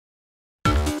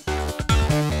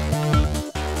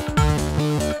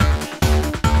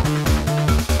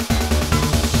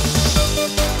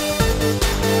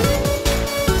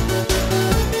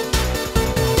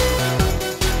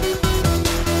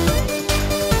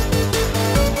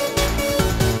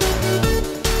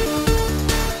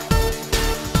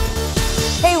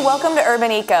to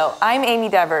Urban Eco. I'm Amy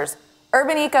Devers.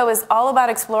 Urban Eco is all about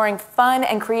exploring fun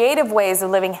and creative ways of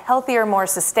living healthier, more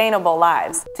sustainable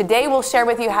lives. Today we'll share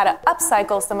with you how to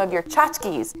upcycle some of your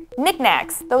tchotchkes,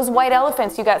 knickknacks, those white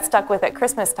elephants you got stuck with at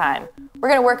Christmas time. We're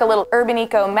going to work a little Urban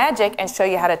Eco magic and show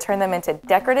you how to turn them into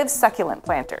decorative succulent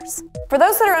planters. For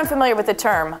those that are unfamiliar with the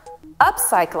term,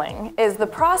 upcycling is the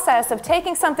process of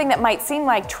taking something that might seem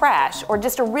like trash or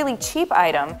just a really cheap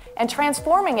item and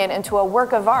transforming it into a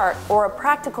work of art or a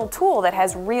practical tool that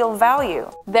has real value.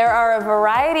 There are a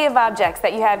variety of objects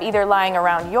that you have either lying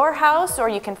around your house or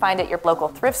you can find at your local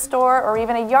thrift store or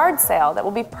even a yard sale that will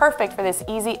be perfect for this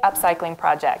easy upcycling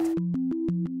project.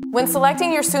 When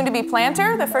selecting your soon-to-be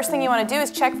planter, the first thing you want to do is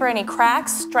check for any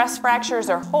cracks, stress fractures,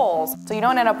 or holes so you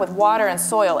don't end up with water and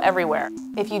soil everywhere.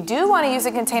 If you do want to use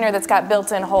a container that's got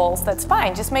built-in holes, that's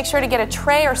fine. Just make sure to get a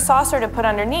tray or saucer to put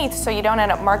underneath so you don't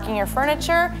end up marking your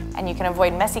furniture and you can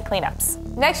avoid messy cleanups.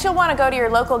 Next, you'll want to go to your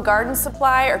local garden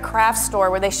supply or craft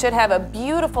store where they should have a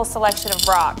beautiful selection of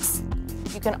rocks.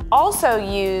 You can also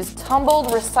use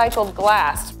tumbled recycled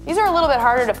glass. These are a little bit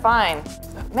harder to find,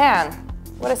 but man,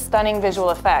 what a stunning visual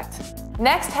effect.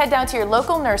 Next, head down to your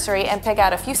local nursery and pick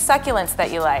out a few succulents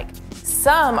that you like.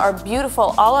 Some are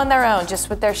beautiful all on their own, just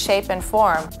with their shape and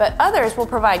form, but others will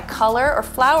provide color or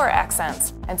flower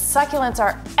accents. And succulents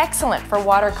are excellent for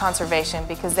water conservation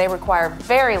because they require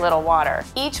very little water.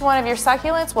 Each one of your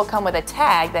succulents will come with a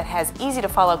tag that has easy to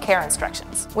follow care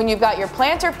instructions. When you've got your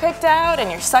planter picked out and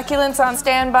your succulents on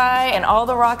standby and all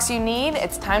the rocks you need,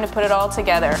 it's time to put it all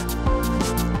together.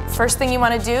 First thing you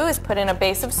want to do is put in a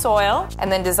base of soil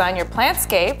and then design your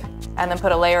plantscape and then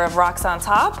put a layer of rocks on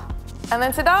top. And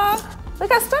then ta-da!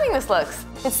 Look how stunning this looks.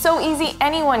 It's so easy,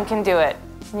 anyone can do it.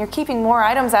 And you're keeping more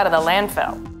items out of the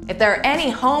landfill. If there are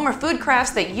any home or food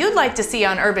crafts that you'd like to see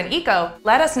on Urban Eco,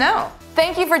 let us know.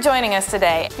 Thank you for joining us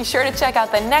today. Be sure to check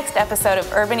out the next episode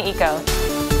of Urban Eco.